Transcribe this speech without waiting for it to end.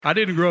I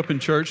didn't grow up in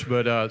church,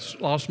 but a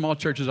lot of small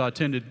churches I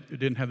attended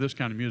didn't have this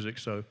kind of music,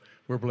 so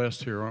we're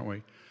blessed here, aren't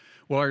we?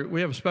 Well,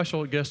 we have a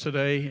special guest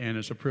today, and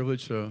it's a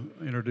privilege to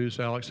introduce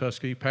Alex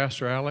Husky.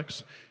 Pastor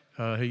Alex,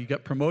 he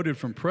got promoted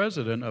from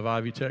president of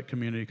Ivy Tech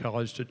Community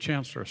College to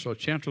chancellor, so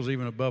chancellor's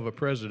even above a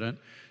president.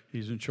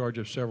 He's in charge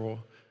of several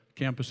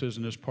campuses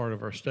in this part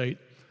of our state.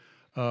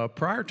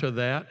 Prior to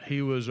that,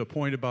 he was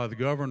appointed by the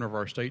governor of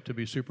our state to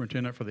be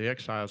superintendent for the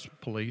excise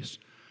police,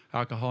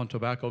 Alcohol and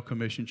Tobacco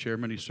Commission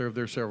chairman. He served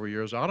there several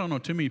years. I don't know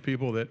too many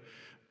people that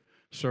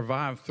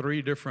survived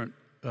three different,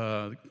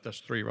 that's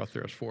three right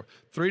there, it's four,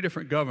 three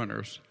different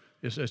governors.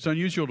 It's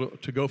unusual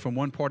to go from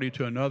one party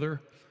to another,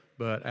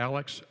 but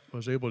Alex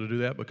was able to do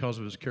that because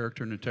of his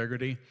character and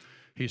integrity.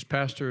 He's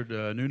pastored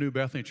New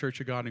Bethany Church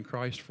of God in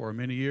Christ for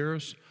many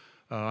years.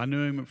 I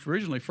knew him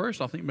originally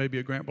first, I think maybe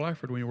at Grant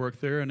Blackford when he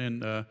worked there, and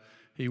then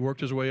he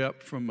worked his way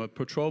up from a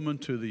patrolman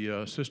to the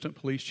assistant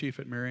police chief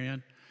at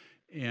Marion.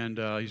 And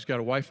he's got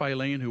a wife,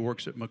 Eileen, who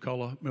works at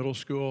McCullough Middle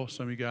School.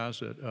 Some of you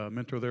guys that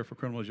mentor there for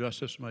criminal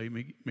justice may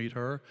meet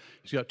her.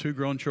 He's got two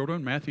grown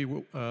children.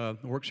 Matthew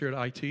works here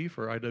at IT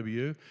for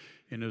IW,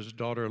 and his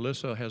daughter,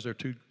 Alyssa, has their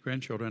two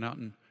grandchildren out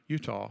in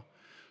Utah.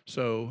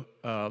 So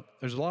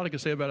there's a lot I can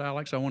say about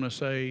Alex. I want to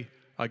say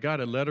I got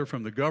a letter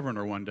from the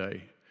governor one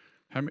day.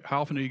 How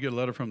often do you get a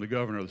letter from the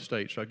governor of the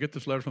state? So I get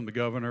this letter from the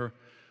governor.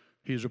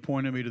 He's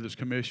appointed me to this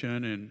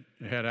commission, and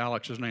it had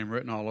Alex's name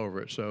written all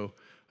over it. So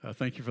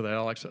thank you for that,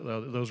 Alex.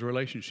 Those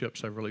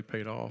relationships have really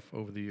paid off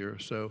over the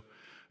years. So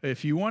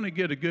if you want to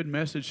get a good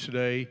message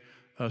today,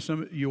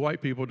 some of you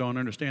white people don't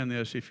understand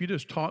this. If you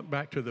just talk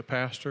back to the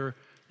pastor,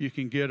 you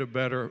can get a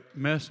better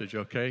message,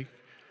 okay?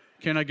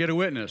 Can I get a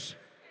witness?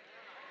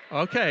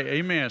 Okay,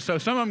 amen. So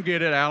some of them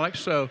get it,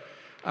 Alex. So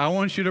I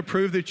want you to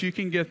prove that you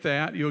can get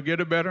that. You'll get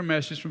a better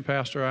message from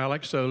Pastor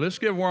Alex. So let's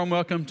give a warm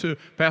welcome to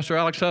Pastor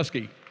Alex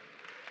Husky.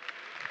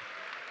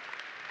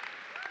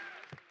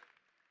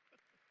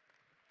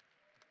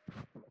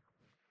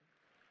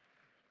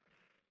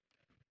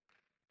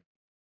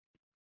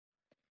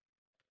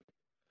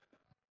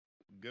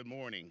 Good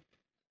morning.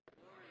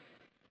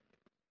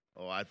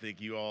 Oh, I think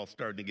you all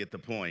starting to get the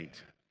point.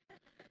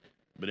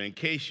 But in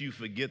case you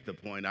forget the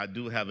point, I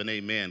do have an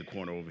amen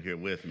corner over here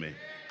with me.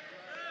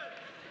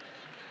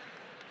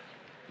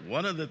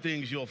 One of the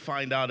things you'll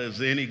find out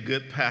is any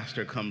good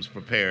pastor comes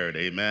prepared,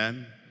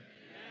 amen?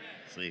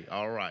 See,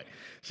 all right.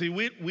 See,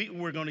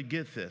 we're going to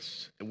get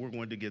this, and we're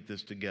going to get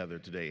this together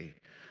today.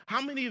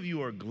 How many of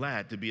you are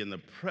glad to be in the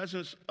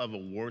presence of a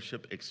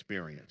worship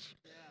experience?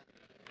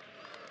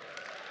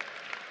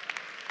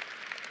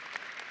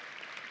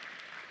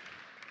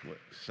 Well,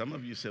 some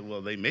of you said,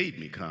 well, they made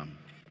me come.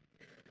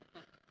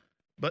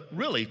 But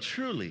really,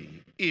 truly,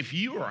 if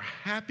you are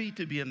happy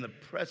to be in the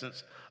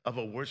presence of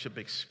a worship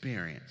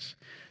experience,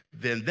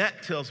 then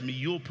that tells me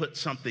you'll put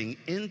something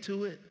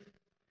into it.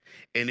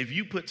 And if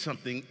you put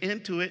something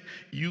into it,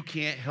 you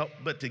can't help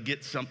but to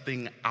get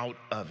something out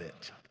of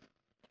it.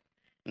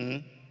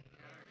 Mm-hmm.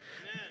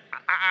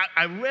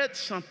 I read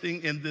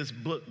something in this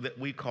book that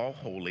we call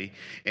Holy,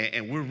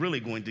 and we're really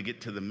going to get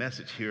to the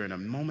message here in a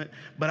moment,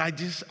 but I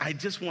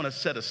just want to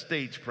set a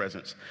stage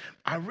presence.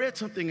 I read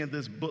something in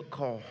this book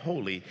called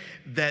Holy,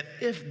 that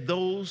if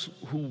those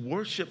who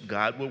worship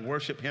God will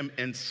worship him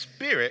in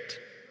spirit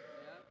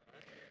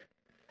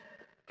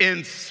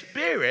and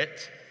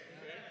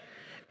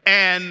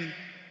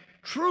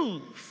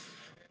truth,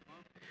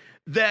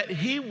 that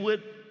he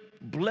would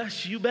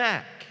bless you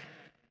back.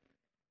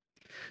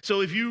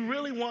 So if you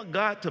really want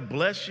God to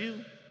bless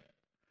you,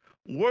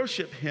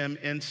 worship him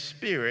in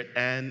spirit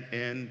and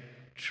in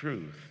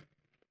truth.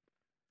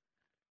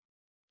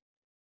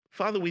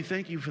 Father, we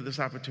thank you for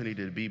this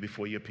opportunity to be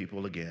before your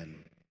people again.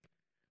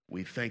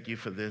 We thank you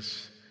for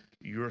this,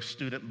 your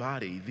student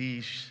body,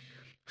 these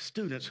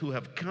students who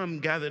have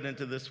come gathered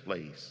into this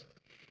place.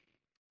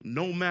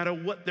 No matter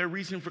what their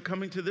reason for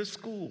coming to this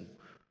school,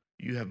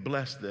 you have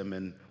blessed them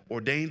and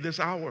ordained this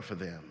hour for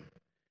them.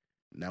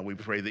 Now we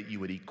pray that you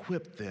would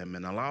equip them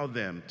and allow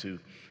them to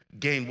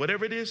gain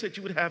whatever it is that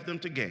you would have them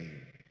to gain,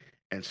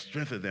 and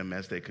strengthen them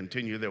as they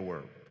continue their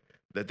work,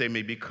 that they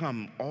may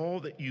become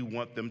all that you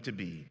want them to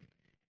be.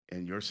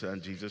 In your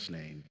Son, Jesus'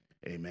 name,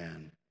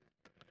 amen.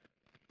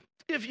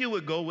 If you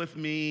would go with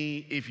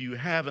me, if you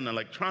have an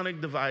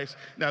electronic device,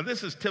 now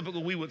this is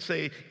typical, we would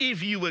say,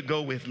 if you would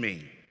go with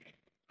me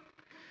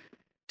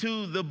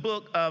to the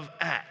book of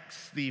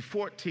Acts, the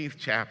 14th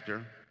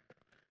chapter.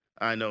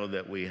 I know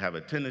that we have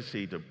a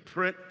tendency to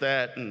print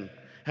that and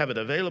have it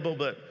available,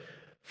 but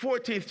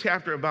 14th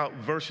chapter, about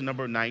verse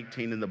number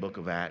 19 in the book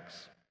of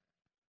Acts.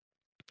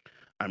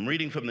 I'm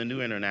reading from the New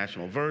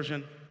International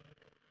Version.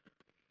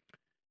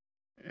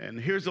 And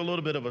here's a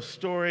little bit of a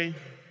story,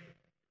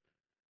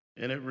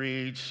 and it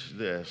reads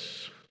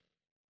this.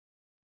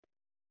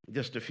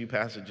 Just a few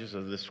passages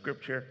of this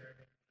scripture.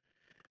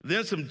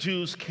 Then some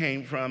Jews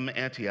came from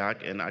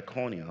Antioch and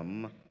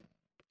Iconium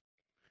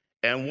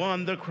and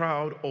won the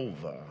crowd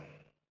over.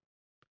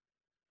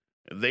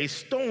 They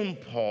stoned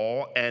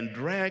Paul and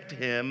dragged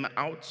him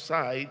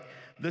outside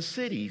the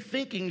city,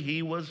 thinking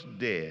he was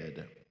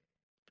dead.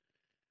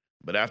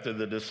 But after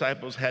the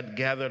disciples had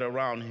gathered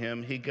around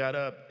him, he got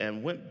up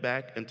and went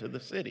back into the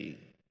city.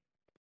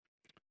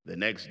 The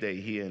next day,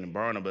 he and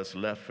Barnabas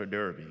left for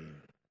Derbe.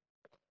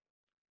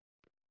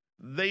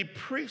 They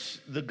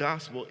preached the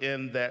gospel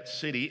in that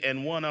city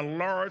and won a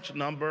large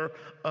number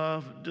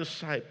of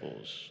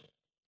disciples.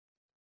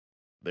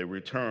 They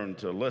returned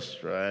to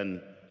Lystra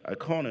and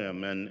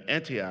Iconium and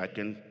Antioch,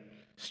 and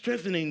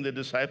strengthening the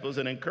disciples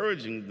and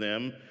encouraging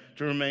them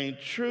to remain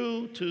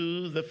true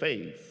to the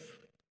faith.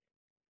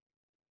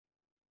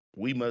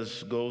 We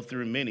must go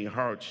through many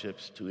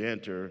hardships to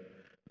enter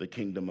the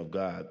kingdom of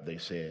God, they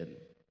said.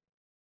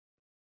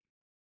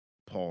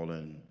 Paul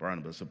and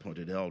Barnabas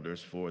appointed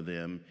elders for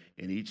them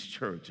in each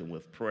church, and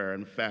with prayer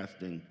and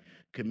fasting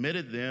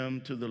committed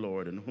them to the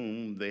Lord, in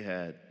whom they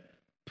had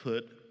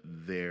put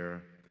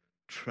their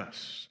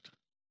trust.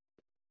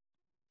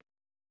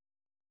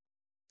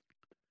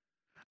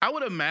 I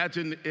would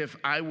imagine if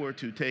I were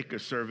to take a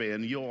survey,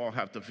 and you'll all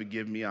have to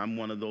forgive me, I'm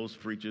one of those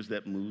preachers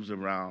that moves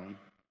around.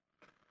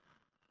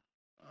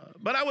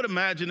 But I would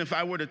imagine if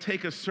I were to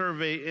take a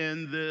survey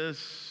in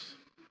this,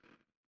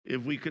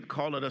 if we could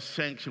call it a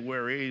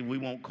sanctuary, we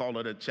won't call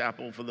it a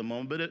chapel for the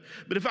moment,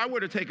 but if I were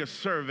to take a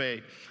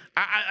survey,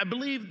 I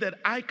believe that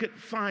I could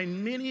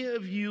find many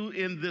of you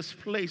in this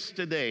place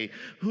today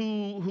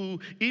who,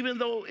 even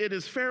though it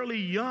is fairly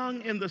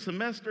young in the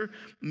semester,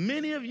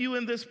 many of you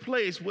in this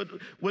place would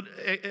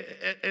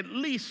at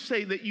least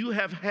say that you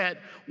have had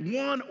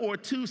one or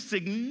two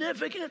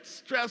significant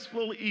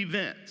stressful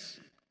events.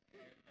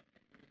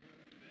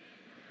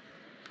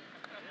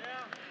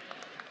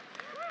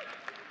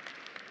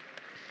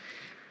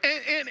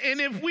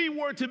 And if we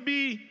were to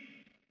be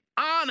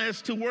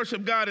honest to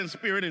worship God in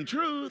spirit and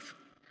truth,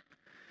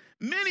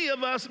 many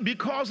of us,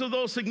 because of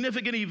those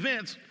significant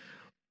events,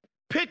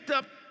 picked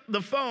up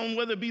the phone,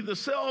 whether it be the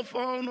cell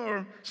phone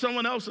or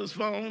someone else's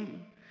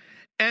phone,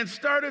 and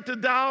started to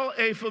dial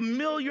a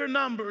familiar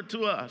number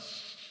to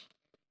us.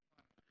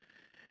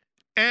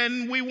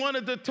 And we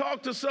wanted to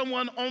talk to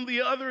someone on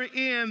the other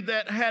end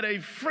that had a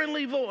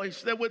friendly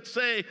voice that would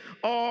say,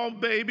 "Oh,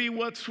 baby,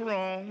 what's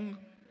wrong?"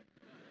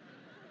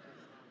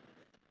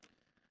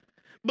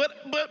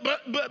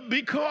 But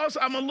because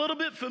I'm a little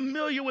bit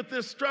familiar with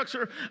this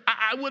structure,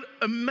 I would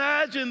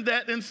imagine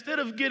that instead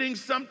of getting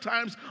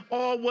sometimes,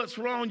 "Oh, what's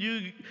wrong?"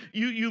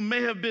 you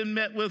may have been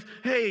met with,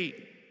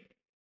 "Hey,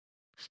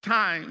 it's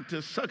time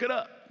to suck it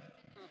up.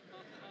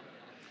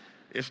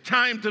 It's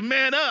time to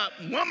man up,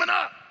 woman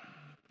up.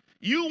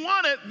 You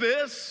wanted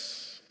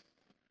this.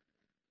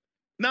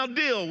 Now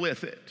deal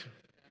with it."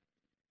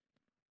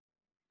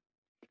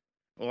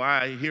 Oh,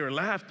 I hear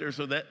laughter,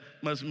 so that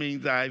must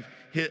mean I've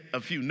hit a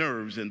few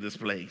nerves in this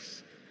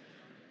place.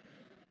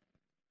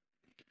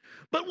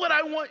 But what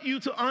I want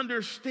you to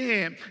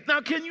understand, now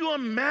can you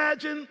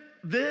imagine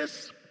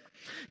this?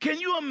 Can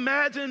you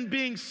imagine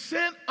being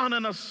sent on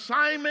an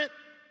assignment,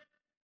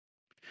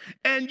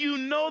 and you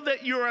know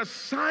that your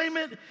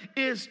assignment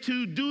is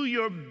to do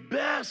your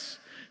best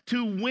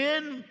to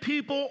win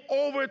people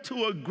over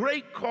to a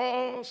great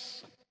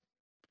cause,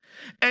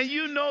 and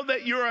you know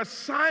that your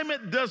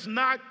assignment does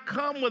not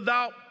come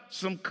without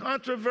some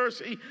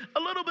controversy, a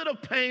little bit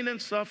of pain and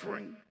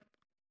suffering?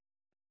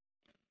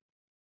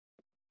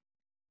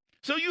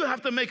 So you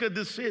have to make a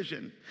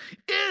decision.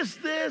 Is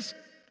this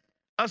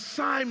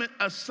assignment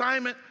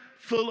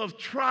full of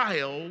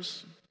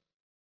trials,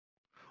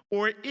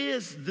 or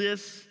is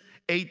this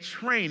a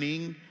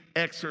training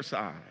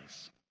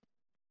exercise?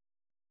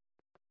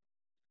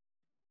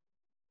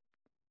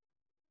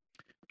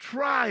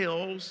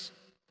 Trials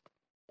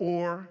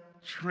or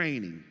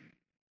training.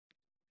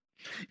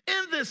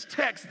 In this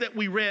text that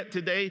we read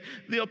today,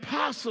 the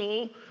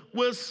apostle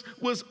was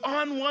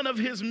on one of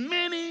his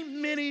many,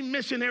 many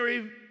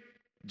missionary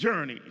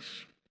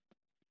journeys.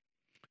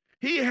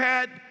 He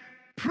had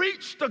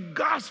preached the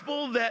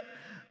gospel that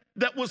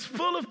was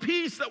full of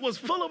peace, that was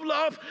full of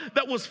love,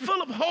 that was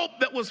full of hope,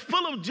 that was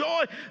full of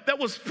joy, that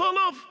was full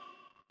of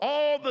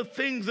all the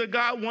things that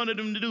God wanted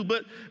him to do.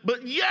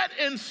 But yet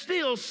and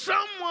still,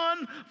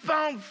 someone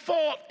found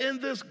fault in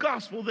this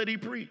gospel that he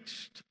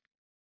preached.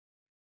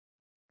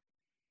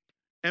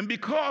 And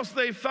because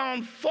they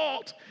found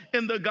fault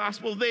in the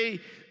gospel, they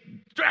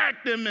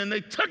dragged him and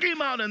they took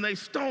him out and they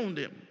stoned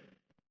him,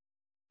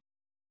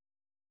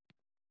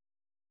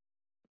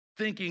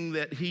 thinking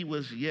that he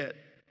was yet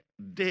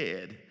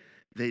dead.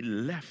 They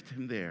left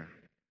him there.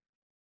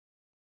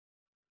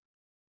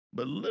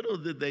 But little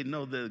did they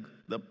know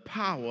the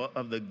power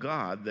of the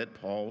God that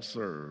Paul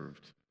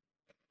served.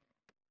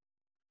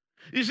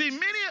 You see,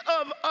 many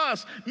of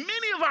us,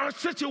 many of our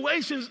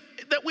situations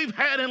that we've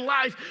had in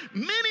life,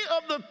 many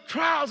of the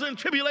trials and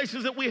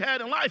tribulations that we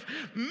had in life,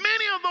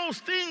 many of those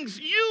things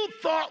you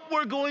thought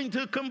were going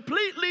to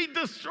completely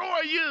destroy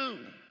you.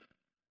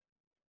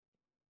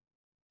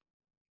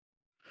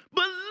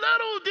 But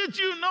little did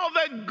you know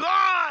that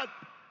God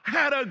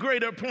had a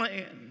greater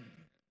plan.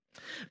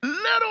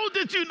 Little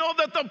did you know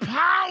that the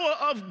power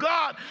of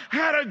God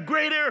had a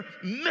greater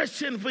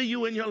mission for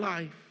you in your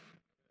life.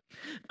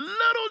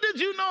 Little did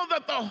you know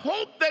that the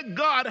hope that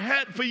God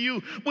had for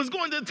you was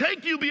going to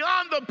take you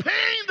beyond the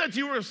pain that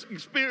you were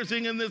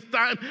experiencing in this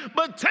time,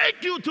 but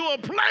take you to a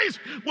place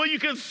where you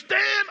can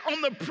stand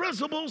on the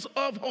principles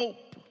of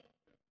hope.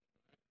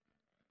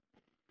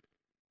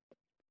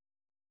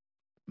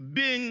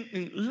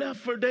 Being left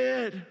for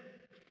dead,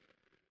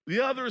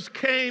 the others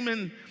came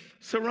and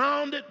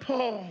surrounded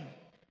Paul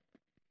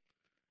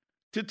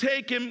to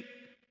take him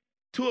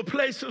to a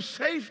place of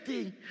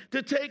safety,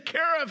 to take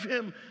care of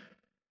him,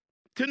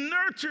 to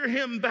nurture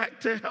him back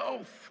to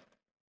health.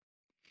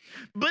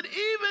 But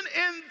even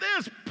in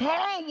this,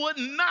 Paul would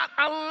not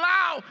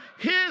allow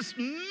his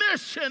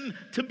mission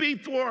to be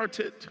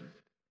thwarted.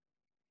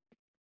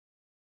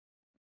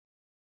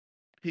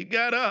 He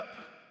got up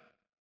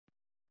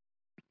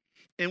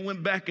and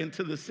went back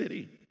into the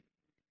city.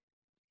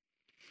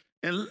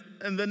 And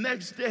the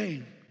next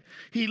day,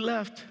 he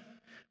left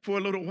for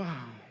a little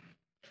while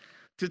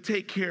to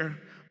take care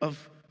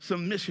of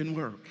some mission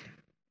work.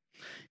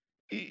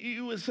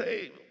 You would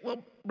say,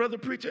 well, brother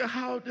preacher,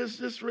 how does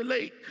this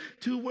relate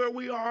to where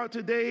we are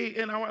today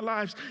in our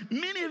lives?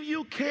 Many of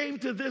you came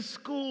to this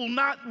school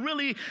not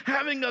really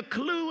having a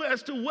clue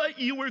as to what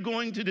you were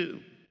going to do.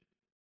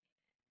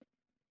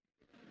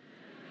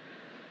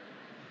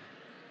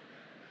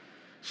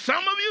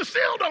 Some of you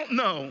still don't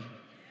know.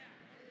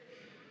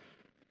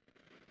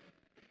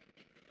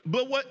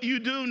 But what you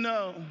do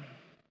know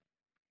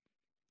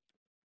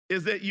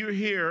is that you're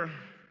here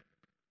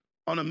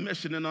on a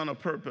mission and on a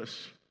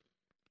purpose.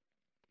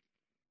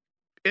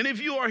 And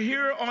if you are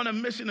here on a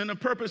mission and a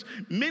purpose,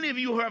 many of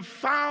you have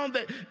found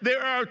that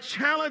there are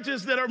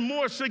challenges that are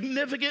more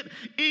significant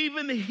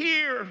even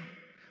here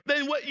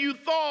than what you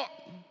thought.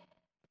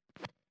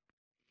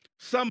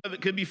 Some of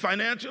it could be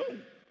financial.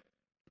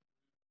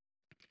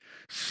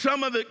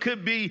 Some of it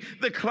could be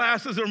the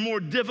classes are more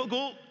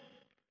difficult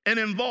and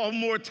involve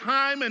more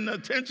time and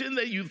attention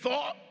than you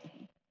thought.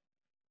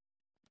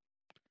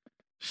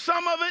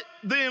 Some of it,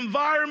 the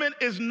environment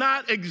is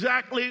not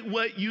exactly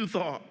what you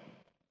thought.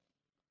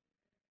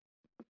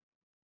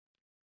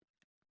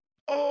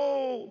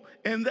 Oh,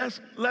 and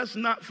let's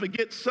not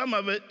forget, some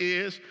of it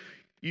is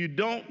you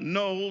don't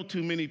know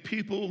too many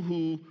people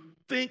who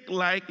think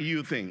like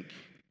you think.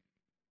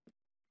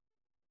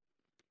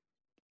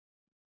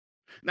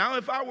 Now,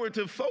 if I were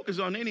to focus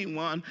on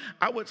anyone,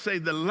 I would say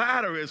the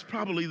latter is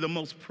probably the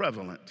most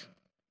prevalent.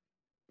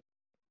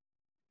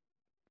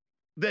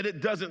 That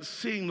it doesn't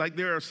seem like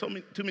there are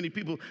too many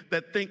people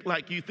that think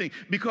like you think.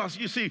 Because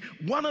you see,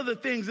 one of the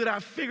things that I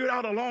figured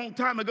out a long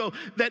time ago,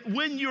 that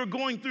when you're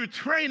going through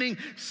training,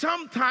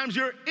 sometimes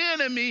your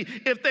enemy,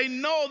 if they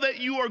know that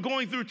you are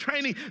going through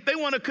training, they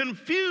want to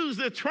confuse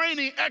the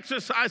training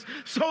exercise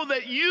so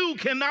that you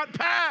cannot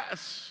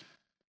pass.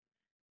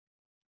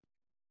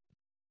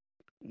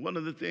 One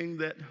of the things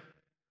that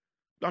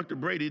Dr.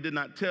 Brady did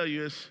not tell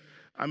you is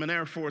I'm an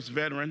Air Force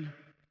veteran.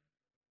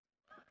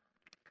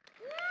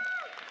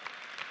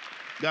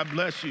 God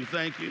bless you.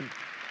 Thank you.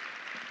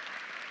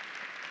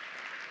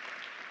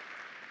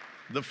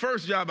 The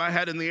first job I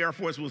had in the Air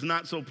Force was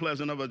not so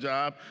pleasant of a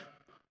job.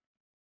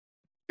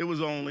 It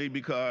was only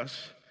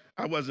because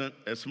I wasn't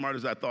as smart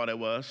as I thought I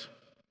was.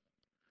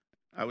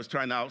 I was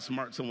trying to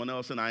outsmart someone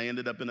else, and I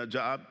ended up in a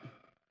job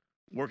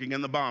working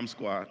in the bomb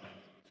squad.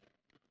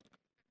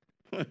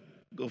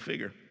 Go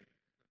figure.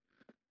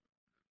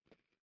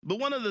 But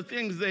one of the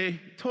things they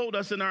told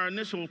us in our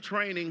initial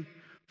training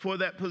for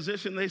that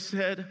position, they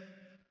said,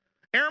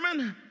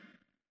 Airman,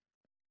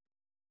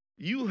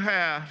 you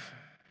have,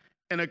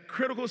 in a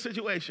critical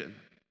situation,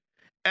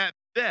 at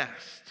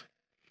best,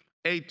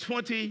 a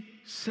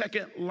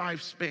 20-second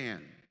lifespan.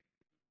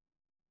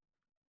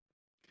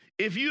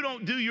 If you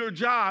don't do your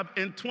job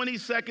in 20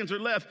 seconds or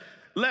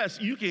less,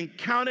 you can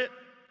count it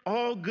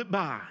all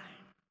goodbye.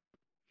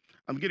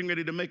 I'm getting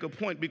ready to make a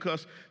point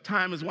because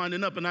time is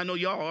winding up, and I know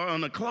y'all are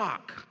on the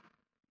clock.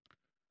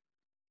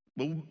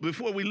 But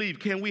before we leave,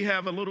 can we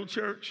have a little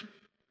church?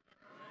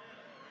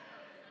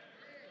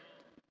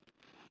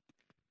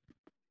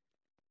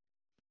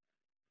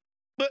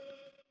 But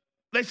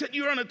they said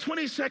you're on a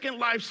 20-second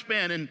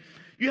lifespan, and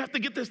you have to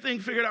get this thing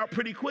figured out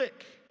pretty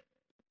quick.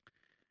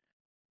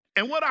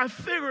 And what I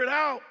figured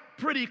out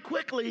pretty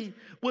quickly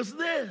was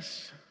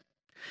this.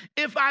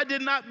 If I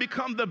did not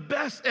become the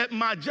best at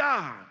my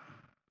job,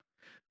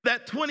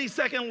 that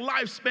 20-second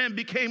lifespan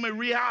became a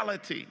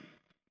reality.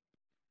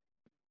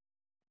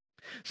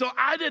 So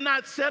I did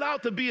not set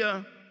out to be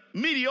a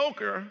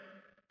mediocre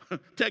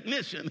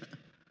technician.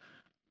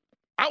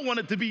 I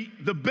wanted to be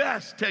the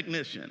best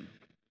technician.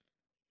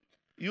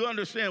 You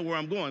understand where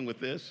I'm going with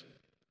this?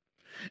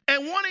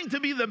 And wanting to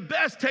be the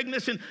best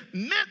technician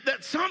meant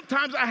that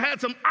sometimes I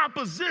had some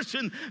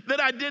opposition that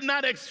I did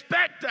not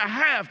expect to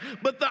have,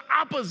 but the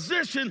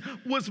opposition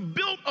was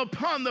built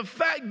upon the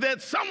fact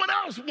that someone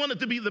else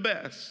wanted to be the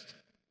best.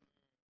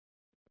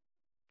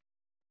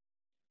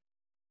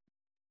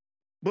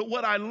 But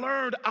what I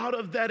learned out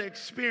of that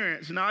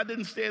experience, now I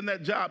didn't stay in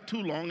that job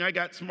too long. I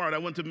got smart. I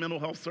went to mental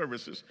health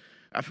services.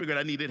 I figured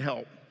I needed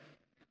help.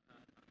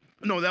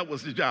 No, that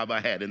was the job I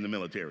had in the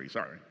military,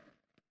 sorry.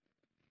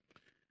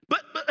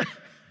 But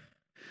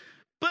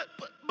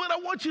I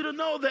want you to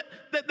know that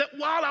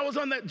while I was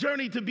on that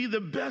journey to be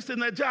the best in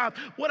that job,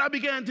 what I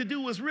began to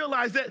do was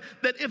realize that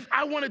if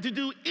I wanted to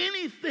do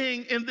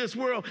anything in this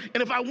world,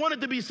 and if I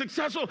wanted to be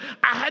successful,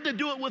 I had to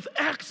do it with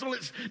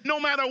excellence, no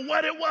matter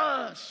what it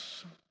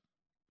was.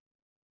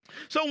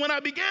 So when I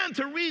began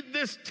to read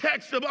this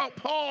text about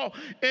Paul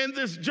and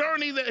this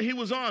journey that he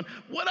was on,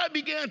 what I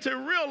began to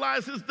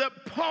realize is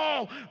that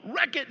Paul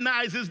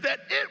recognizes that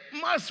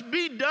it must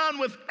be done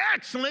with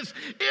excellence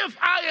if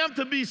I am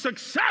to be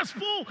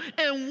successful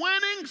in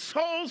winning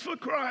souls for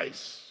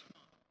Christ.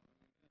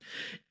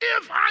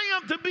 If I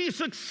am to be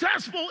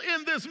successful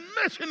in this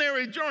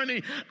missionary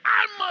journey,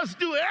 I must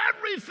do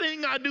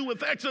everything I do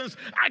with excellence.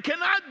 I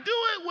cannot do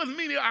it with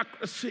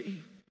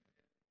mediocrity.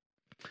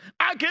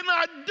 I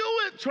cannot do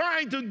it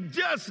trying to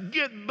just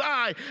get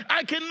by.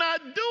 I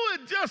cannot do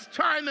it just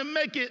trying to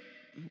make it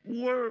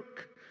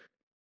work.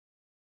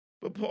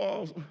 But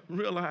Paul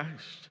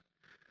realized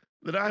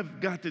that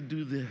I've got to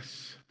do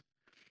this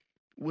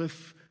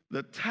with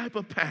the type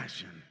of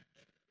passion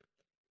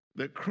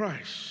that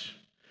Christ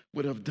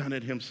would have done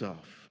it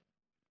himself.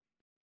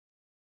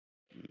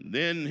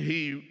 Then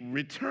he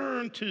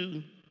returned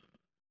to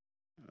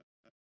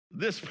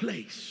this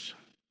place.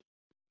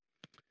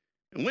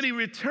 And when he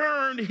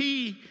returned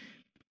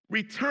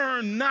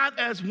not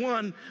as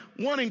one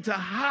wanting to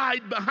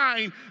hide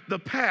behind the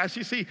past.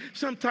 You see,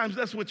 sometimes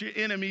that's what your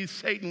enemy,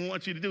 Satan,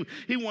 wants you to do.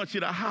 He wants you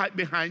to hide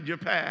behind your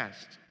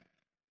past.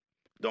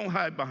 Don't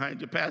hide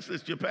behind your past.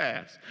 It's your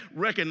past.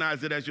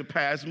 Recognize it as your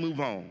past. Move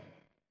on.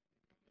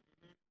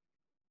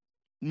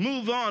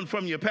 Move on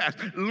from your past.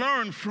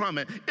 Learn from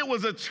it. It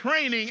was a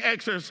training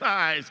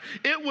exercise.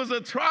 It was a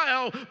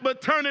trial,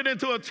 but turn it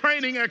into a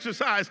training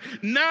exercise.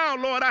 Now,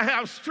 Lord, I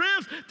have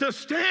strength to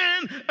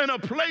stand in a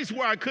place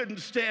where I couldn't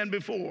stand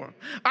before.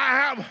 I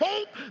have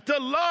hope to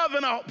love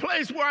in a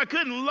place where I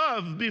couldn't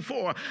love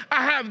before.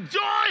 I have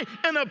joy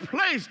in a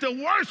place to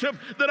worship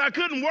that I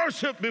couldn't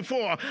worship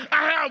before.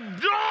 I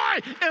have joy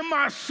in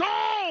my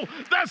soul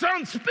that's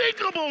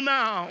unspeakable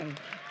now.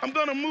 I'm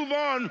going to move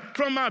on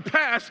from my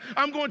past.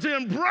 I'm going to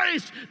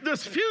embrace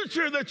this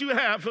future that you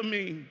have for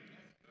me.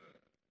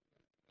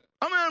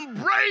 I'm going to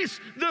embrace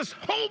this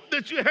hope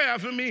that you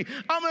have for me.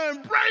 I'm going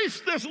to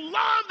embrace this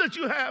love that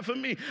you have for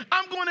me.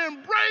 I'm going to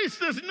embrace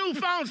this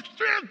newfound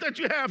strength that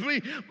you have for me.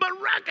 But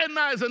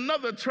recognize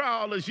another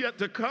trial is yet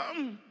to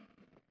come.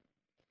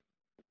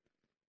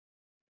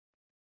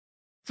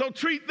 So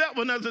treat that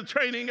one as a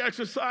training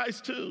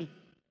exercise too.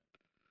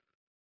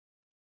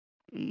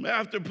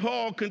 After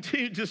Paul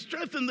continued to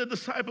strengthen the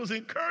disciples,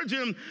 encourage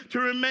them to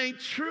remain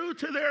true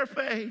to their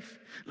faith.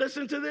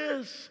 Listen to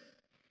this.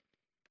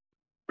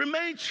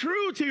 Remain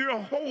true to your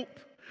hope.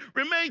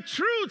 Remain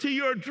true to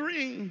your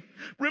dream.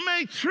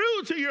 Remain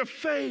true to your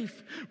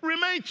faith.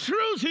 Remain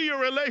true to your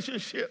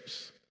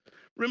relationships.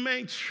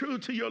 Remain true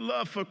to your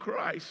love for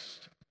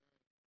Christ.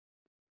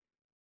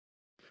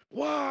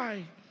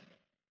 Why?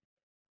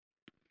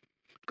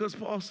 Because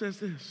Paul says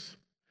this.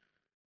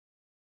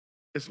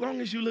 As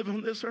long as you live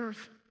on this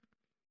earth,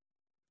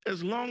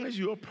 as long as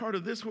you're a part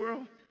of this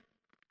world,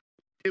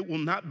 it will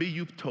not be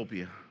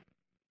utopia.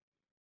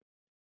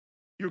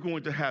 You're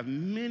going to have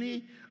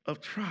many of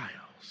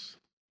trials.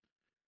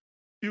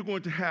 You're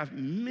going to have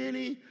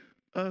many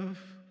of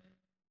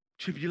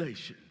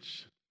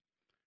tribulations.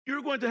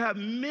 You're going to have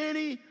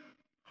many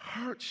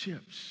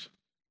hardships.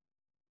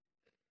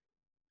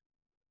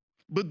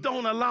 But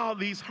don't allow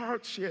these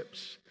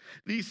hardships,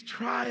 these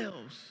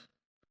trials,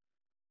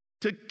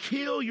 to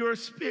kill your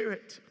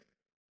spirit.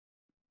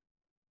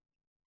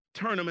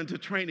 Turn them into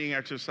training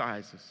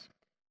exercises.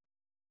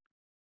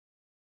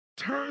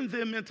 Turn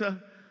them into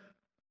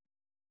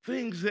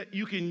things that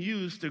you can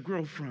use to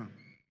grow from.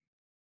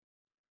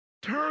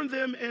 Turn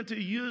them into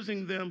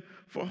using them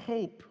for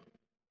hope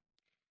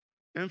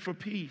and for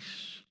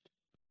peace.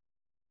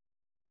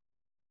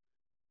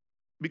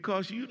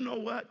 Because you know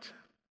what?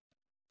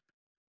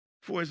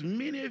 For as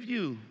many of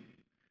you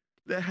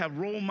that have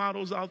role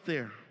models out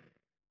there,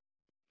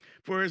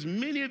 for as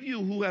many of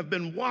you who have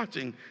been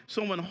watching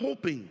someone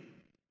hoping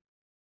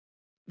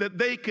that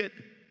they could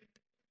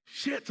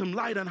shed some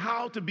light on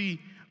how to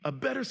be a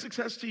better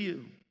success to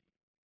you,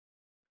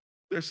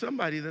 there's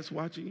somebody that's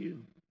watching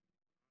you.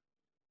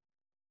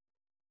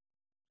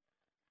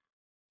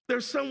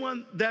 There's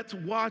someone that's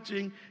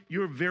watching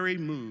your very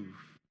move.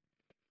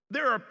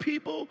 There are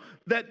people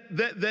that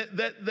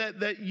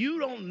you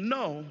don't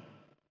know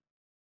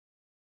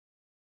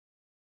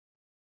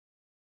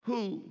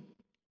who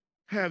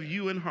have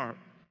you in heart.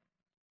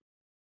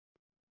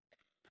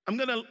 I'm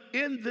going to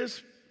end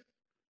this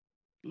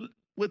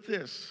with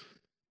this.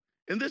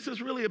 And this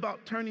is really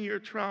about turning your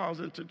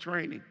trials into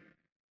training.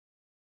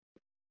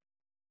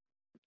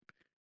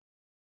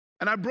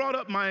 And I brought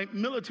up my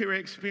military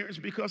experience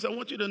because I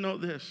want you to know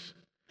this,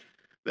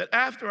 that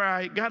after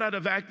I got out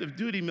of active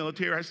duty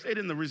military, I stayed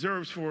in the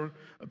reserves for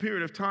a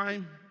period of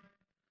time.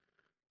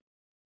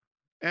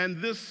 And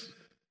this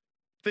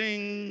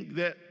thing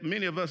that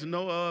many of us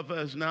know of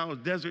as now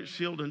Desert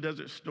Shield and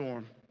Desert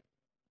Storm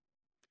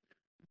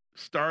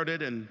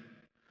started, and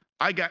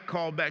I got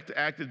called back to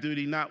active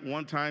duty not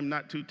one time,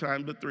 not two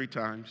times, but 3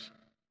 times.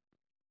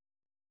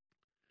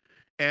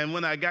 And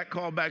when I got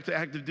called back to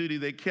active duty,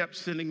 they kept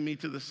sending me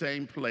to the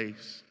same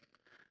place.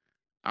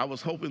 I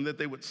was hoping that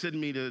they would send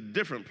me to a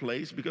different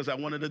place because I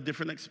wanted a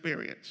different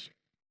experience.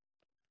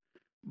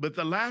 But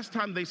the last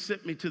time they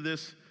sent me to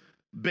this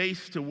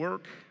base to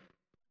work,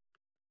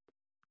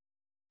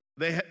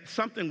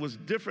 something was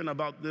different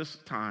about this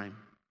time.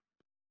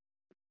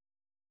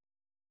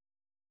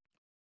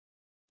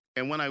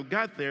 And when I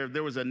got there,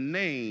 there was a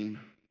name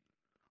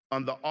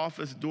on the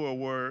office door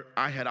where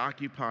I had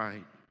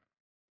occupied.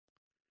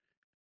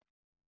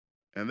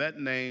 And that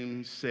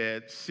name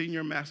said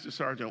Senior Master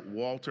Sergeant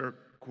Walter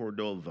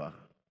Cordova.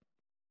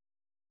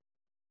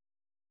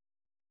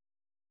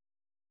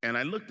 And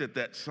I looked at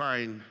that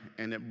sign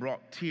and it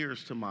brought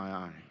tears to my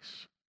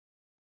eyes.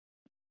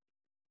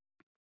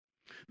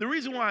 The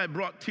reason why it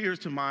brought tears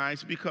to my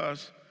eyes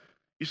because,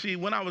 you see,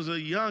 when I was a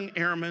young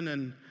airman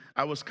and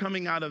I was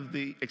coming out of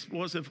the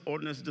explosive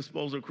ordnance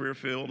disposal career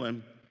field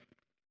and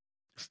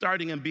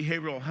starting in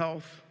behavioral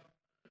health,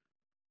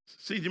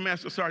 Senior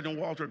Master Sergeant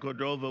Walter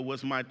Cordova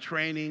was my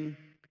training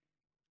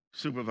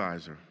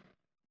supervisor.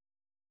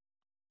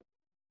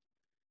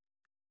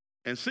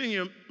 And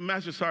Senior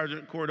Master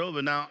Sergeant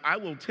Cordova, now I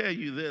will tell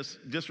you this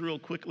just real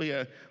quickly,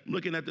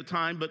 looking at the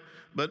time,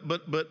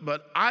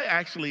 but I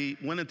actually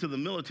went into the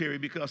military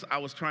because I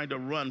was trying to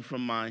run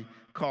from my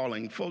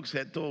calling. Folks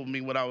had told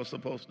me what I was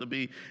supposed to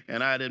be,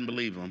 and I didn't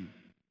believe them.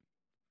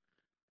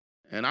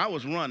 And I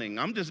was running.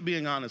 I'm just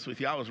being honest with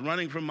you. I was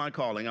running from my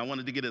calling. I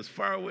wanted to get as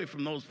far away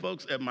from those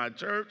folks at my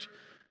church.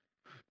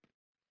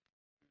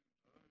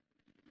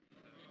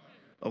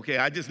 Okay,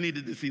 I just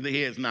needed to see the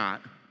heads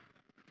nod.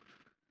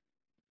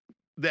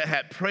 That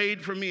had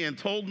prayed for me and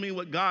told me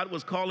what God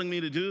was calling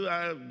me to do.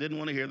 I didn't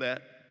want to hear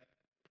that.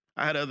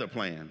 I had other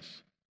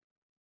plans.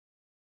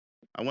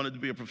 I wanted to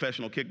be a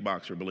professional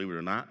kickboxer, believe it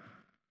or not.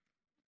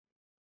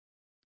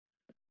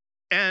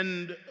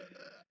 And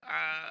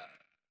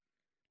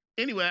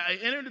anyway, I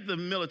entered the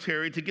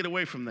military to get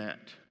away from that.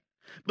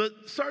 But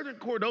Sergeant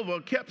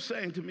Cordova kept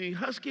saying to me,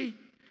 Husky,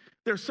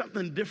 there's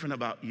something different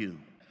about you.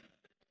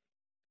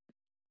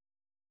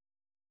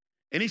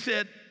 And he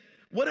said,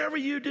 whatever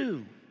you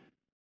do,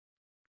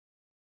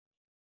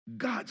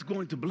 God's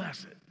going to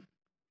bless it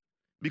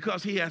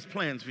because he has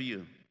plans for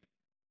you.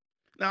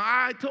 Now,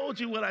 I told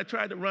you what I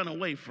tried to run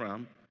away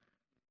from.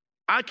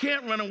 I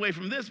can't run away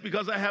from this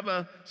because I have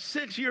a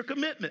 6-year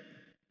commitment.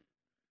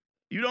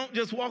 You don't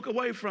just walk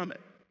away from it.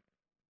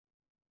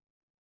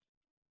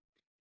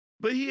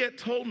 But he had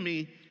told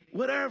me,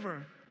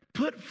 whatever,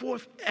 put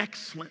forth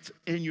excellence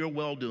in your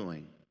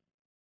well-doing.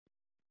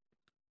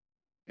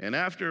 And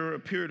after a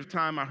period of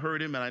time, I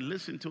heard him and I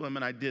listened to him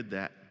and I did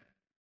that.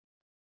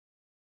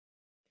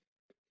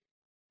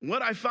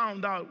 What I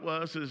found out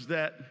is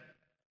that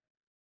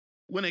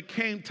when it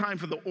came time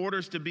for the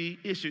orders to be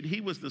issued, he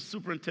was the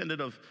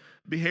superintendent of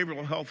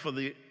behavioral health for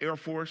the Air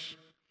Force.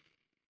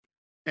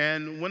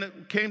 And when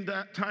it came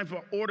time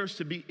for orders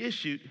to be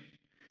issued,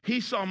 he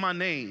saw my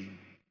name.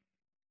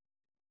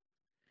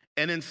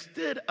 And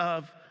instead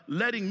of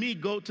letting me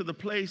go to the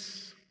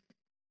place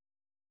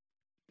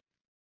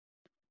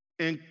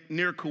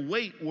near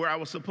Kuwait where I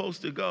was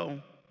supposed to go,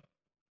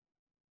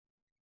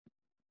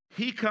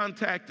 he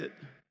contacted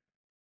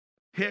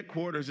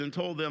headquarters and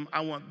told them,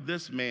 I want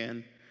this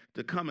man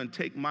to come and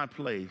take my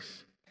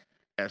place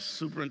as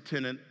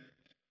superintendent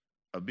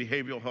of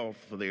behavioral health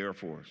for the Air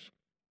Force.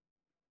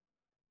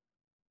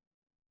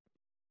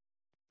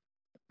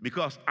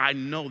 Because I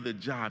know the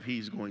job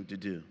he's going to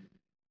do.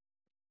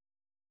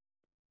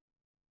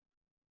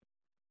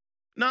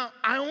 Now,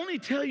 I only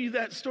tell you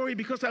that story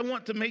because I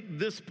want to make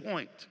this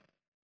point.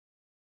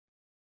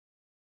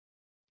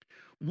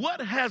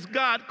 What has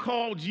God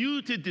called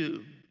you to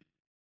do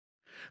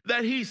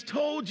that he's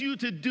told you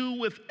to do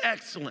with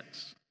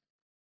excellence,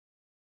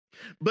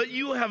 but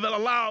you have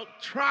allowed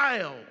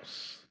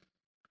trials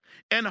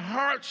and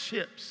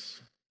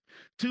hardships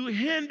to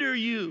hinder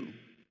you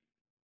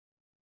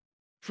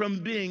from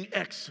being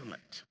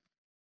excellent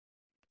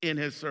in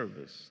his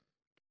service?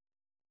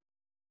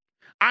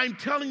 I'm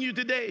telling you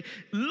today,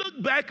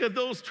 look back at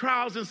those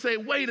trials and say,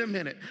 wait a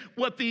minute,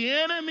 what the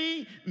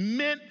enemy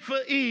meant for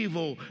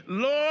evil,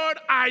 Lord,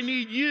 I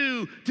need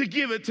you to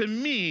give it to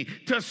me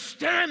to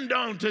stand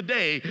on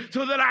today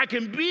so that I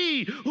can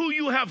be who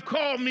you have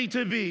called me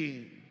to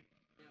be.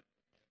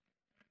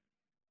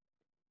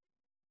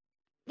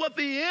 What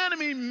the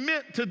enemy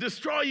meant to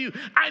destroy you,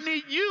 I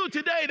need you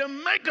today to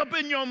make up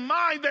in your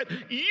mind that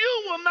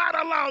you will not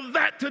allow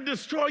that to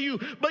destroy you,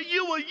 but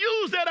you will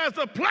use that as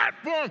a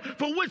platform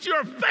for which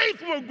your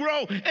faith will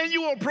grow and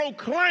you will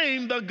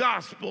proclaim the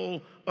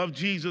gospel of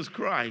Jesus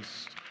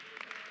Christ.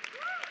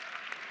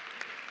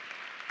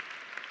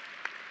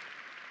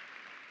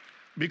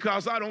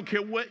 Because I don't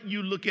care what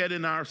you look at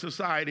in our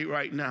society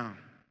right now,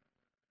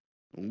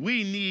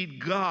 we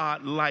need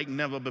God like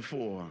never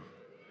before.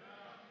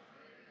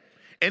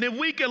 And if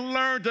we can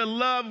learn to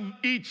love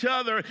each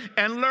other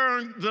and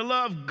learn to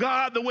love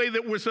God the way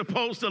that we're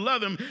supposed to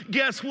love him,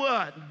 guess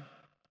what?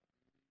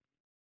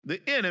 The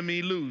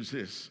enemy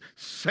loses.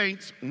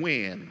 Saints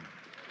win.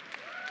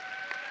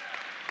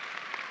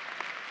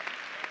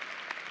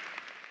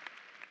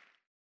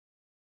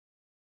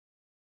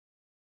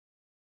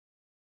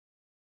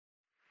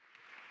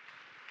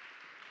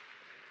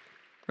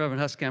 Reverend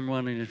Husky, I'm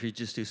wondering if you'd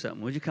just do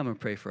something. Would you come and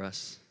pray for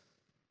us?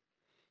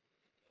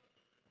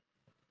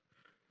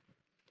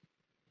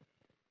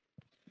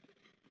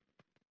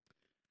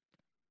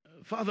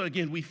 Father,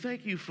 again, we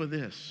thank you for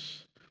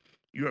this,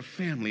 your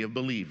family of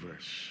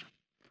believers,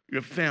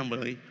 your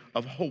family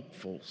of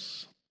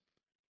hopefuls.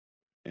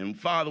 And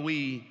Father,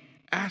 we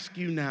ask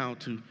you now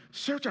to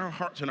search our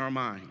hearts and our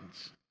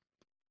minds.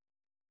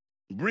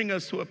 Bring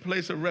us to a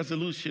place of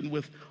resolution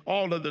with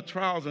all of the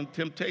trials and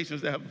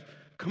temptations that have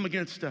come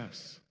against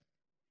us.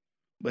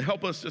 But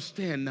help us to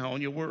stand now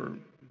on your word.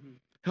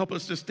 Help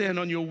us to stand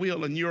on your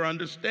will and your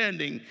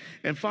understanding.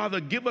 And Father,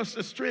 give us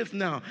the strength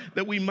now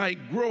that we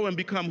might grow and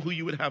become who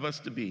you would have us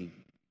to be.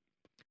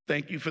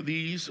 Thank you for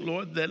these,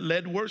 Lord, that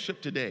led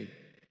worship today.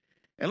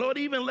 And Lord,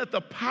 even let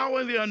the power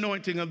and the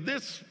anointing of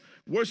this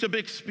worship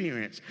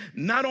experience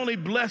not only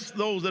bless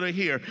those that are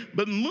here,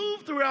 but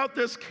move throughout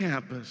this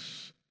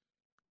campus.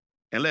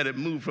 And let it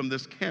move from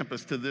this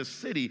campus to this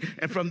city,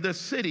 and from this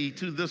city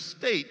to the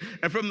state,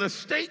 and from the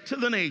state to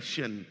the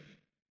nation,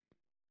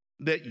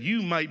 that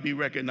you might be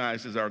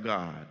recognized as our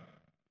God,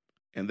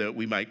 and that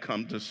we might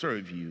come to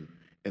serve you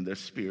in the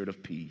spirit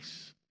of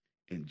peace.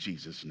 In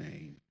Jesus'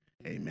 name,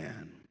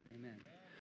 amen.